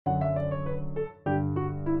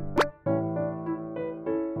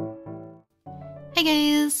Hi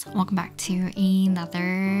guys! Welcome back to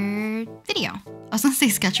another video. I was gonna say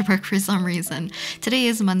sketchbook for some reason. Today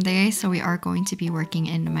is Monday, so we are going to be working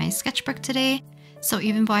in my sketchbook today. So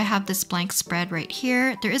even though I have this blank spread right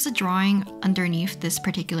here, there is a drawing underneath this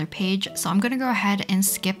particular page. So I'm gonna go ahead and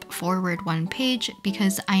skip forward one page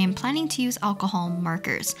because I am planning to use alcohol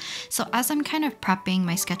markers. So as I'm kind of prepping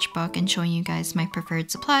my sketchbook and showing you guys my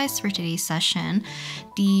preferred supplies for today's session,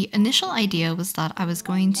 the initial idea was that I was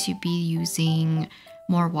going to be using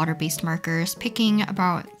more water-based markers, picking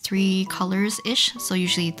about 3 colors-ish. So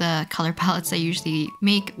usually the color palettes I usually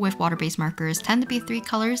make with water-based markers tend to be 3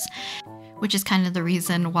 colors, which is kind of the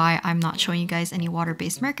reason why I'm not showing you guys any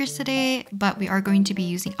water-based markers today, but we are going to be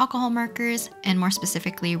using alcohol markers, and more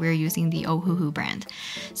specifically, we're using the Ohuhu brand.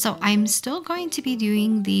 So I'm still going to be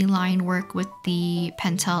doing the line work with the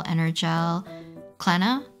Pentel Energel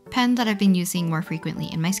Clena pen that I've been using more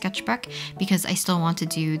frequently in my sketchbook because I still want to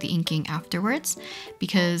do the inking afterwards,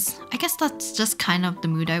 because I guess that's just kind of the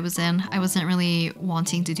mood I was in. I wasn't really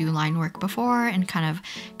wanting to do line work before and kind of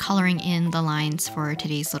coloring in the lines for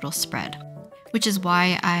today's little spread, which is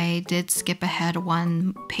why I did skip ahead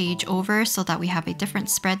one page over so that we have a different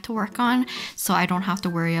spread to work on, so I don't have to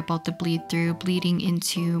worry about the bleeding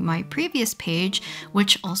into my previous page,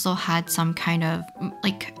 which also had some kind of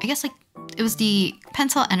it was the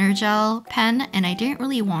Pentel Energel pen, and I didn't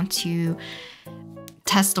really want to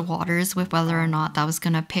test the waters with whether or not that was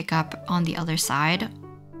gonna pick up on the other side,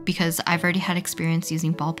 because I've already had experience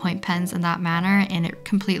using ballpoint pens in that manner, and it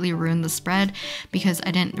completely ruined the spread because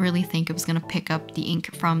I didn't really think it was gonna pick up the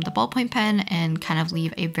ink from the ballpoint pen and kind of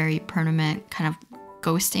leave a very permanent kind of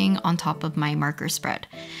ghosting on top of my marker spread.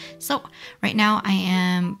 So right now I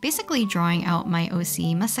am basically drawing out my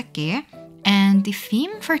OC Masake. And the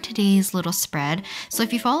theme for today's little spread, so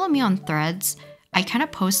if you follow me on Threads, I kind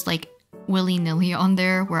of post like willy-nilly on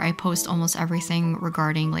there where I post almost everything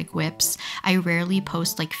regarding like whips. I rarely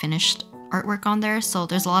post like finished artwork on there, so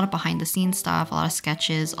there's a lot of behind the scenes stuff, a lot of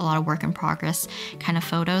sketches, a lot of work in progress kind of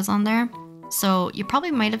photos on there. So you probably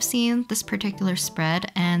might have seen this particular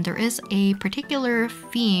spread, and there is a particular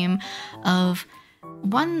theme of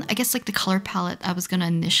one, I guess like the color palette I was gonna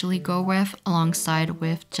initially go with alongside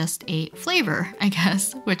with just a flavor, I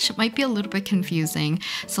guess, which might be a little bit confusing.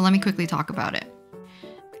 So let me quickly talk about it.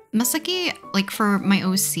 Masaki, like for my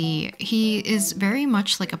OC, he is very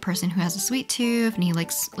much like a person who has a sweet tooth, and he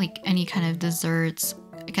likes like any kind of desserts,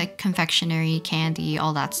 like confectionery, candy,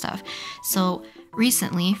 all that stuff. So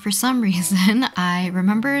recently, for some reason, I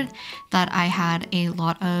remembered that I had a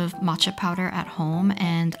lot of matcha powder at home,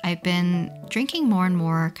 and I've been drinking more and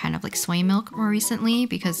more kind of like soy milk more recently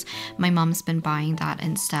because my mom's been buying that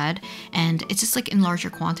instead, and it's just like in larger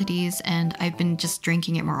quantities, and I've been just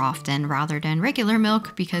drinking it more often rather than regular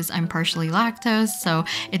milk because I'm partially lactose, so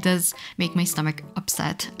it does make my stomach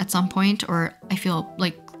upset at some point, or I feel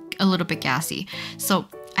like a little bit gassy. So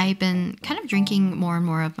I've been kind of drinking more and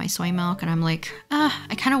more of my soy milk, and I'm like,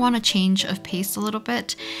 I kind of want a change of pace a little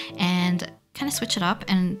bit and kind of switch it up.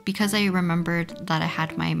 And because I remembered that I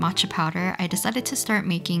had my matcha powder, I decided to start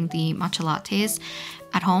making the matcha lattes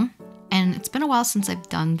at home. And it's been a while since I've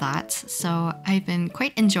done that, so I've been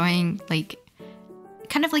quite enjoying, like,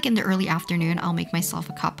 kind of like in the early afternoon, I'll make myself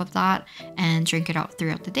a cup of that and drink it out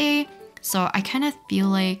throughout the day. So I kind of feel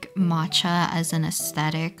like matcha as an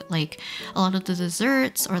aesthetic, like a lot of the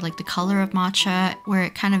desserts or like the color of matcha, where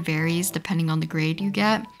it kind of varies depending on the grade you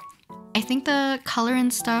get. I think the color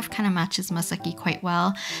and stuff kind of matches Masaki quite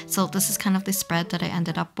well. So this is kind of the spread that I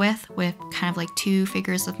ended up with kind of like 2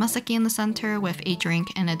 figures of Masaki in the center with a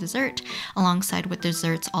drink and a dessert, alongside with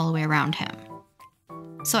desserts all the way around him.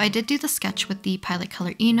 So I did do the sketch with the Pilot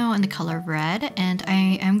Color Eno and the color red, and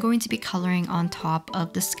I am going to be coloring on top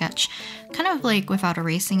of the sketch kind of like without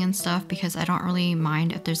erasing and stuff, because I don't really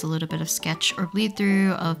mind if there's a little bit of sketch or bleed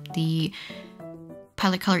through of the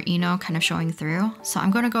Pilot Color Eno kind of showing through. So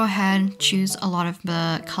I'm going to go ahead and choose a lot of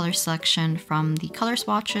the color selection from the color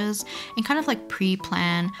swatches and kind of like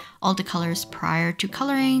pre-plan all the colors prior to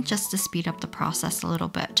coloring, just to speed up the process a little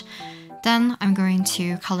bit. Then I'm going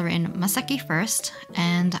to color in Masaki first,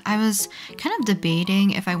 and I was kind of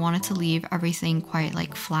debating if I wanted to leave everything quite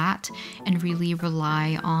like flat and really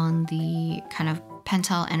rely on the kind of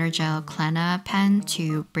Pentel Energel Clena pen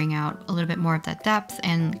to bring out a little bit more of that depth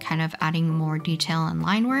and kind of adding more detail and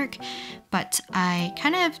line work. But I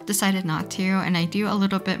kind of decided not to, and I do a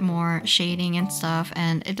little bit more shading and stuff,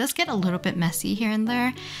 and it does get a little bit messy here and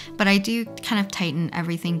there, but I do kind of tighten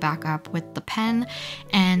everything back up with the pen,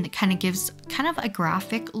 and it kind of gives kind of a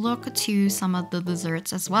graphic look to some of the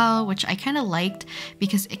desserts as well, which I kind of liked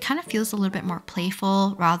because it kind of feels a little bit more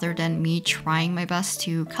playful rather than me trying my best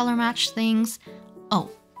to color match things. Oh,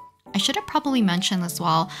 I should have probably mentioned as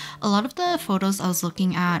well, a lot of the photos I was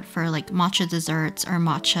looking at for like matcha desserts or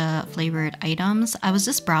matcha flavored items, I was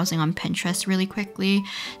just browsing on Pinterest really quickly.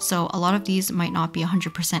 So a lot of these might not be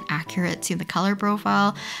 100% accurate to the color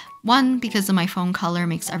profile. One, because of my phone color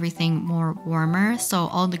makes everything more warmer, so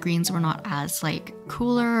all the greens were not as like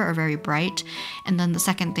cooler or very bright. And then the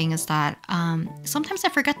second thing is that sometimes I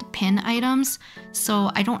forget to pin items,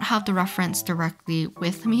 so I don't have the reference directly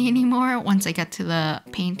with me anymore once I get to the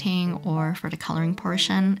painting or for the coloring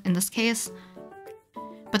portion in this case.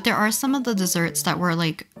 But there are some of the desserts that were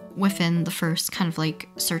like within the first kind of like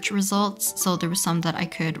search results, so there was some that I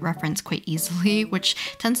could reference quite easily, which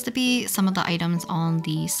tends to be some of the items on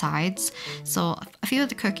the sides. So a few of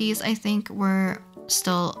the cookies I think were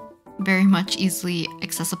still very much easily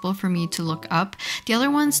accessible for me to look up. The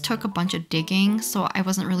other ones took a bunch of digging, so I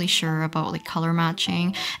wasn't really sure about like color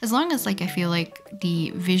matching. As long as like I feel like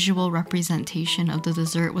the visual representation of the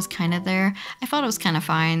dessert was kind of there, I thought it was kind of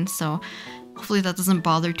fine. So hopefully that doesn't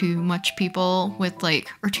bother too much people with like,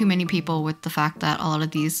 or too many people with the fact that a lot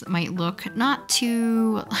of these might look not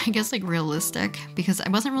too, I guess, like realistic, because I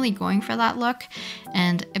wasn't really going for that look,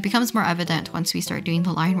 and it becomes more evident once we start doing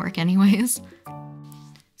the line work anyways.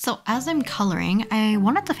 So as I'm coloring, I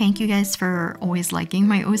wanted to thank you guys for always liking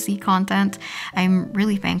my OC content. I'm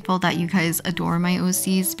really thankful that you guys adore my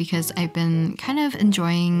OCs because I've been kind of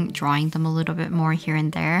enjoying drawing them a little bit more here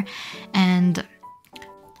and there. And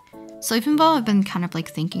so even though I've been kind of like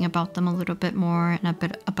thinking about them a little bit more and a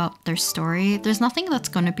bit about their story, there's nothing that's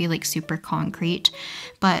going to be like super concrete.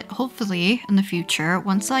 But hopefully in the future,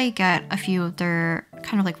 once I get a few of their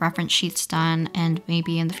kind of like reference sheets done, and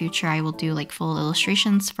maybe in the future I will do like full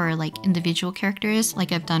illustrations for like individual characters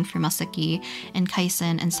like I've done for Masaki and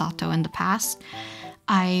Kaisen and Sato in the past,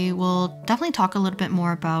 I will definitely talk a little bit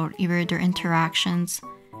more about either their interactions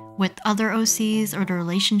with other OCs or the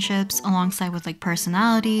relationships alongside with like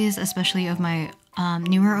personalities, especially of my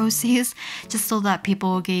newer OCs, just so that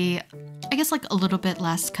people will get, I guess, like a little bit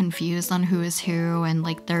less confused on who is who and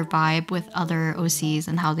like their vibe with other OCs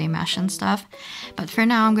and how they mesh and stuff. But for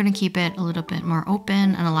now, I'm going to keep it a little bit more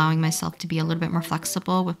open and allowing myself to be a little bit more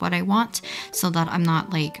flexible with what I want, so that I'm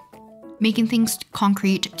not like making things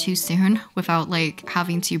concrete too soon without like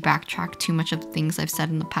having to backtrack too much of the things I've said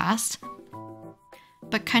in the past.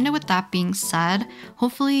 But kind of with that being said,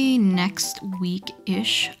 hopefully next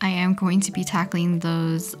week-ish, I am going to be tackling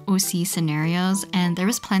those OC scenarios, and there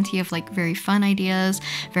was plenty of like very fun ideas,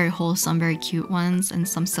 very wholesome, very cute ones, and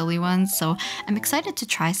some silly ones, so I'm excited to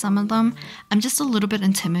try some of them. I'm just a little bit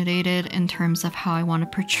intimidated in terms of how I want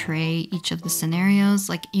to portray each of the scenarios.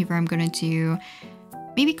 Like either I'm going to do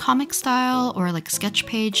maybe comic style or like sketch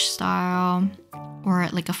page style, or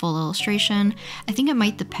like a full illustration. I think it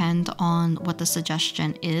might depend on what the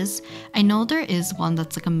suggestion is. I know there is one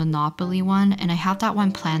that's like a Monopoly one, and I have that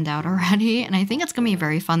one planned out already, and I think it's gonna be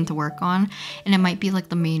very fun to work on, and it might be like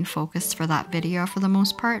the main focus for that video for the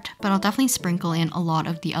most part, but I'll definitely sprinkle in a lot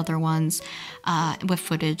of the other ones with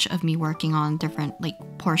footage of me working on different like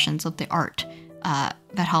portions of the art that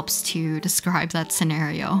helps to describe that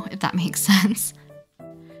scenario, if that makes sense.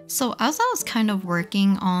 So as I was kind of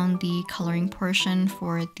working on the coloring portion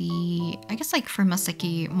for the, I guess like for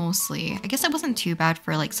Masaki mostly, I guess it wasn't too bad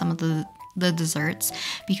for like some of the desserts,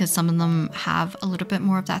 because some of them have a little bit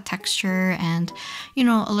more of that texture and, you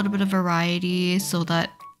know, a little bit of variety, so that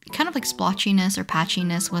kind of like splotchiness or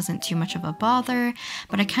patchiness wasn't too much of a bother.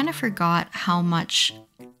 But I kind of forgot how much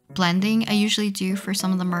blending I usually do for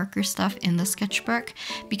some of the marker stuff in the sketchbook,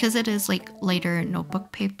 because it is like lighter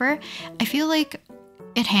notebook paper. I feel like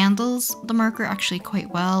it handles the marker actually quite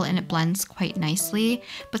well and it blends quite nicely,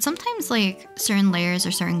 but sometimes like certain layers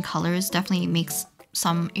or certain colors definitely makes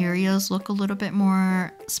some areas look a little bit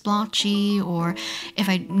more splotchy, or if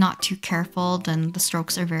I'm not too careful then the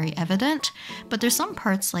strokes are very evident. But there's some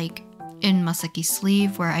parts like in Masaki's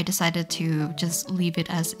sleeve where I decided to just leave it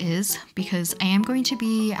as is, because I am going to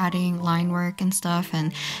be adding line work and stuff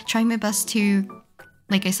and trying my best to,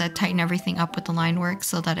 like I said, tighten everything up with the line work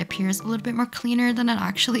so that it appears a little bit more cleaner than it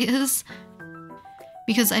actually is.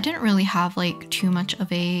 Because I didn't really have like too much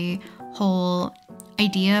of a whole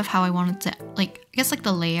idea of how I wanted to, like, I guess like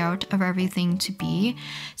the layout of everything to be.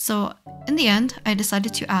 So in the end, I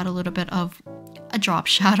decided to add a little bit of a drop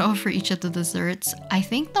shadow for each of the desserts. I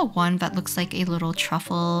think the one that looks like a little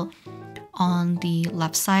truffle on the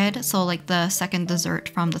left side, so like the second dessert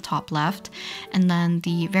from the top left, and then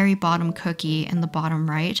the very bottom cookie in the bottom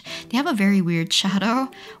right, they have a very weird shadow.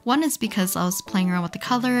 One is because I was playing around with the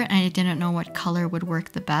color and I didn't know what color would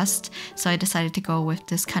work the best, so I decided to go with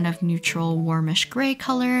this kind of neutral warmish gray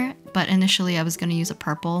color but initially I was going to use a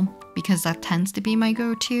purple because that tends to be my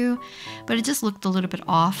go-to, but it just looked a little bit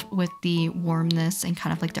off with the warmness and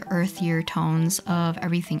kind of like the earthier tones of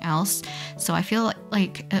everything else. So I feel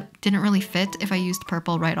like it didn't really fit if I used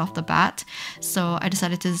purple right off the bat. So I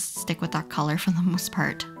decided to stick with that color for the most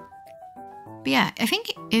part. But yeah, I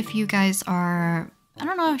think if you guys are, I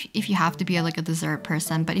don't know if you have to be like a dessert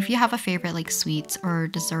person, but if you have a favorite like sweets or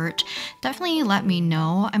dessert, definitely let me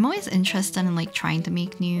know. I'm always interested in like trying to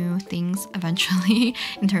make new things eventually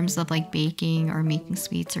in terms of like baking or making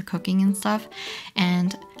sweets or cooking and stuff.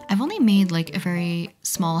 And I've only made like a very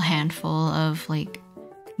small handful of like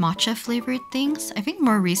matcha flavored things. I think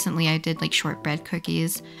more recently I did like shortbread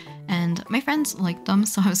cookies and my friends liked them,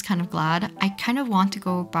 so I was kind of glad. I kind of want to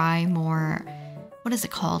go buy more, what is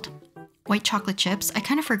it called? White chocolate chips. I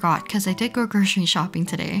kind of forgot because I did go grocery shopping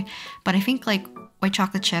today, but I think like white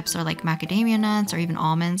chocolate chips or like macadamia nuts or even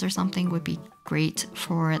almonds or something would be great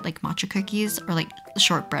for like matcha cookies or like the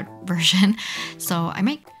shortbread version. So I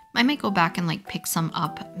might go back and like pick some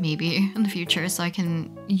up maybe in the future so I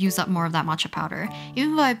can use up more of that matcha powder,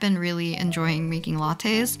 even though I've been really enjoying making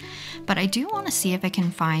lattes. But I do want to see if I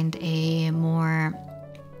can find a more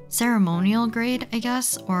ceremonial grade, I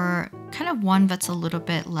guess, or kind of one that's a little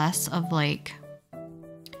bit less of like,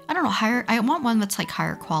 I don't know, higher. I want one that's like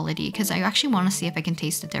higher quality because I actually want to see if I can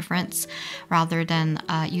taste the difference rather than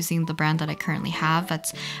using the brand that I currently have.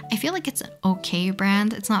 I feel like it's an okay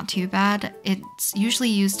brand. It's not too bad. It's usually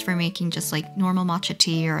used for making just like normal matcha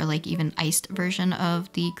tea or like even iced version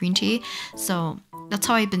of the green tea. So that's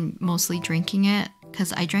how I've been mostly drinking it,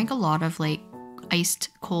 because I drank a lot of like iced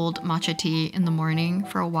cold matcha tea in the morning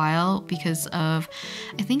for a while because of,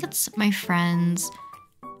 I think it's my friend's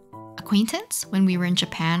acquaintance. When we were in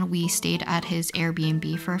Japan, we stayed at his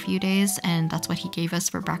Airbnb for a few days and that's what he gave us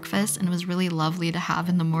for breakfast, and it was really lovely to have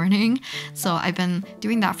in the morning. So I've been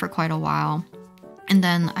doing that for quite a while. And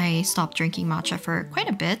then I stopped drinking matcha for quite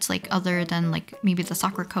a bit, like other than like maybe the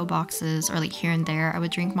Sakura boxes or like here and there I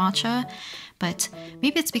would drink matcha. But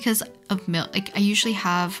maybe it's because of milk. Like I usually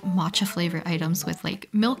have matcha flavored items with like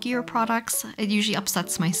milkier products. It usually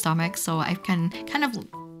upsets my stomach, so I've kind of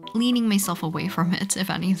leaning myself away from it, if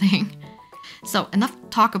anything. So enough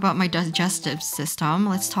talk about my digestive system.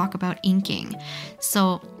 Let's talk about inking.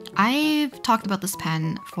 So I've talked about this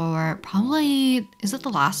pen for probably, is it the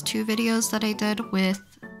last 2 videos that I did with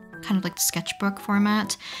kind of like the sketchbook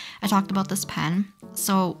format? I talked about this pen.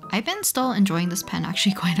 So I've been still enjoying this pen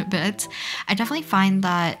actually quite a bit. I definitely find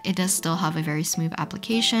that it does still have a very smooth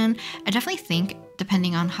application. I definitely think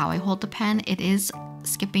depending on how I hold the pen, it is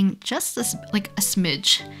skipping just this like a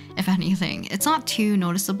smidge, if anything. It's not too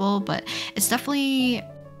noticeable, but it's definitely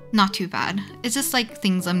not too bad. It's just like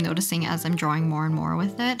things I'm noticing as I'm drawing more and more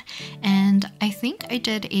with it. And I think I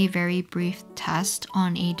did a very brief test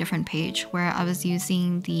on a different page where I was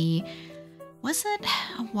using the, was it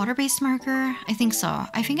a water-based marker? I think so.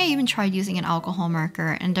 I think I even tried using an alcohol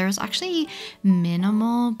marker and there's actually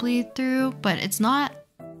minimal bleed through, but it's not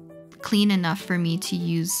clean enough for me to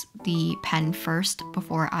use the pen first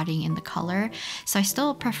before adding in the color. So I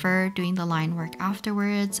still prefer doing the line work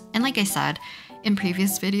afterwards. And like I said in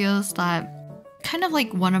previous videos, that kind of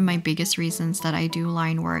like one of my biggest reasons that I do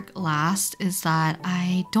line work last is that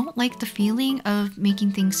I don't like the feeling of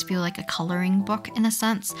making things feel like a coloring book in a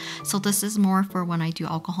sense. So this is more for when I do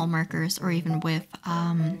alcohol markers or even with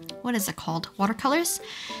what is it called, watercolors.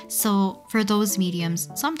 So for those mediums,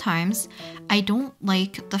 sometimes I don't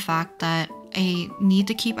like the fact that I need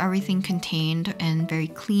to keep everything contained and very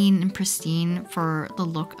clean and pristine for the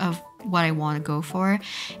look of what I want to go for,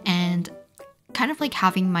 and kind of like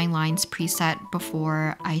having my lines preset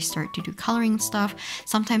before I start to do coloring stuff.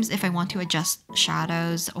 Sometimes if I want to adjust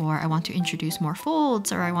shadows or I want to introduce more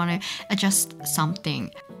folds or I want to adjust something,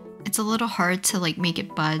 it's a little hard to like make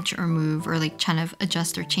it budge or move or like kind of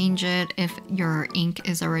adjust or change it if your ink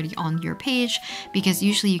is already on your page, because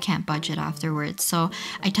usually you can't budge it afterwards. So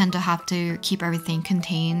I tend to have to keep everything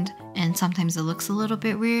contained, and sometimes it looks a little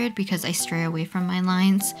bit weird because I stray away from my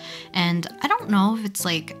lines. And I don't know if it's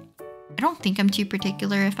like, I don't think I'm too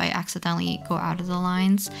particular if I accidentally go out of the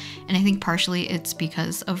lines, and I think partially it's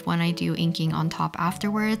because of when I do inking on top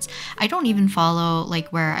afterwards. I don't even follow like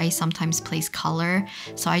where I sometimes place color,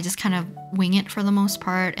 so I just kind of wing it for the most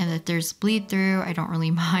part, and if there's bleed through, I don't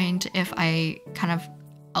really mind. If I kind of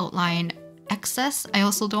outline excess, I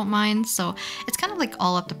also don't mind. So it's kind of like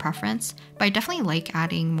all up to preference, but I definitely like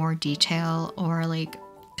adding more detail or like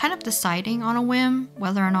kind of deciding on a whim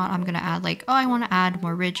whether or not I'm gonna add like, oh, I want to add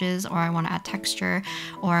more ridges, or I want to add texture,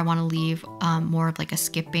 or I want to leave more of like a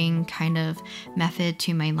skipping kind of method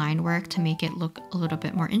to my line work to make it look a little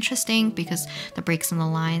bit more interesting, because the breaks in the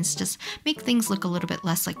lines just make things look a little bit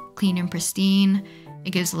less like clean and pristine. It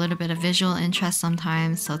gives a little bit of visual interest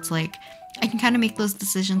sometimes, so it's like I can kind of make those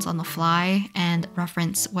decisions on the fly and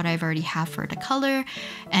reference what I've already have for the color.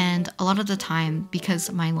 And a lot of the time, because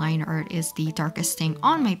my line art is the darkest thing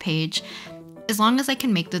on my page, as long as I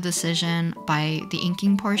can make the decision by the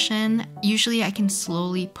inking portion, usually I can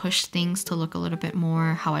slowly push things to look a little bit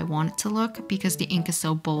more how I want it to look, because the ink is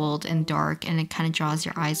so bold and dark and it kind of draws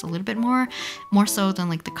your eyes a little bit more so than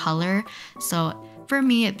like the color. So for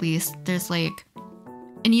me at least, there's like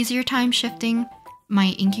an easier time shifting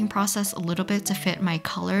my inking process a little bit to fit my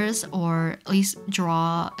colors, or at least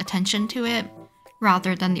draw attention to it,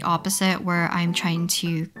 rather than the opposite where I'm trying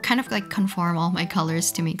to kind of like conform all my colors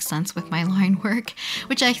to make sense with my line work,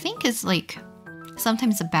 which I think is like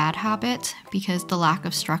sometimes a bad habit, because the lack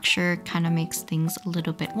of structure kind of makes things a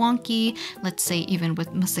little bit wonky. Let's say even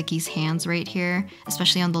with Masaki's hands right here,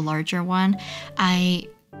 especially on the larger one, I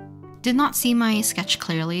did not see my sketch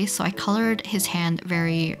clearly, so I colored his hand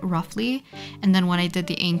very roughly, and then when I did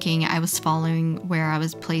the inking, I was following where I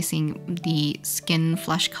was placing the skin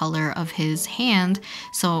flesh color of his hand,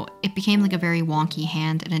 so it became like a very wonky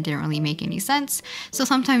hand and it didn't really make any sense. So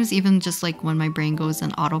sometimes even just like when my brain goes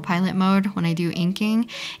in autopilot mode when I do inking,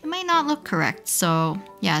 it might not look correct. So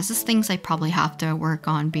yeah, it's just things I probably have to work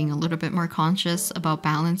on being a little bit more conscious about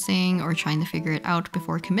balancing or trying to figure it out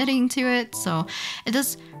before committing to it. So it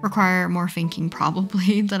does require more thinking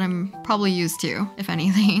probably than I'm probably used to, if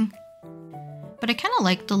anything. But I kind of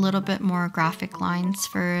liked a little bit more graphic lines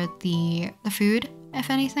for the food, if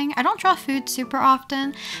anything. I don't draw food super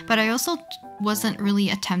often, but I also wasn't really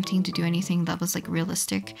attempting to do anything that was like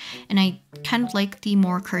realistic, and I kind of like the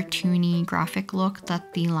more cartoony graphic look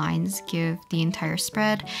that the lines give the entire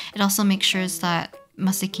spread. It also makes sure that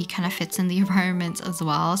Masaki kind of fits in the environment as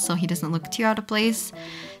well, so he doesn't look too out of place.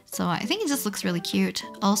 So I think it just looks really cute.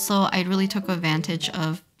 Also, I really took advantage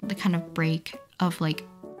of the kind of break of like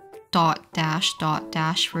dot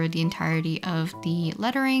dash for the entirety of the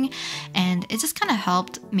lettering, and it just kind of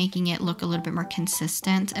helped making it look a little bit more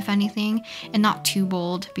consistent, if anything, and not too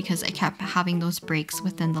bold, because I kept having those breaks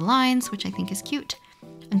within the lines, which I think is cute.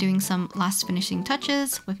 I'm doing some last finishing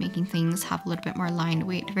touches with making things have a little bit more line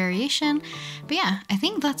weight variation. But yeah, I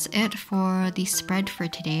think that's it for the spread for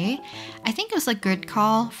today. I think it was a good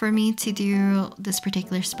call for me to do this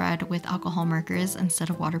particular spread with alcohol markers instead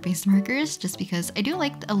of water-based markers, just because I do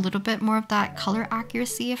like a little bit more of that color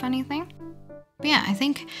accuracy, if anything. But yeah, I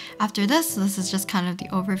think after this is just kind of the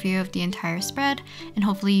overview of the entire spread, and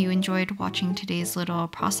hopefully you enjoyed watching today's little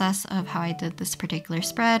process of how I did this particular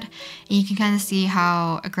spread. And you can kind of see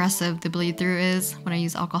how aggressive the bleed through is when I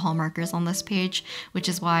use alcohol markers on this page, which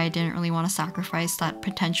is why I didn't really want to sacrifice that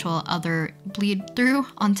potential other bleed through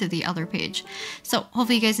onto the other page. So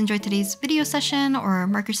hopefully you guys enjoyed today's video session or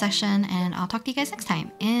marker session, and I'll talk to you guys next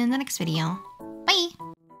time in the next video. Bye!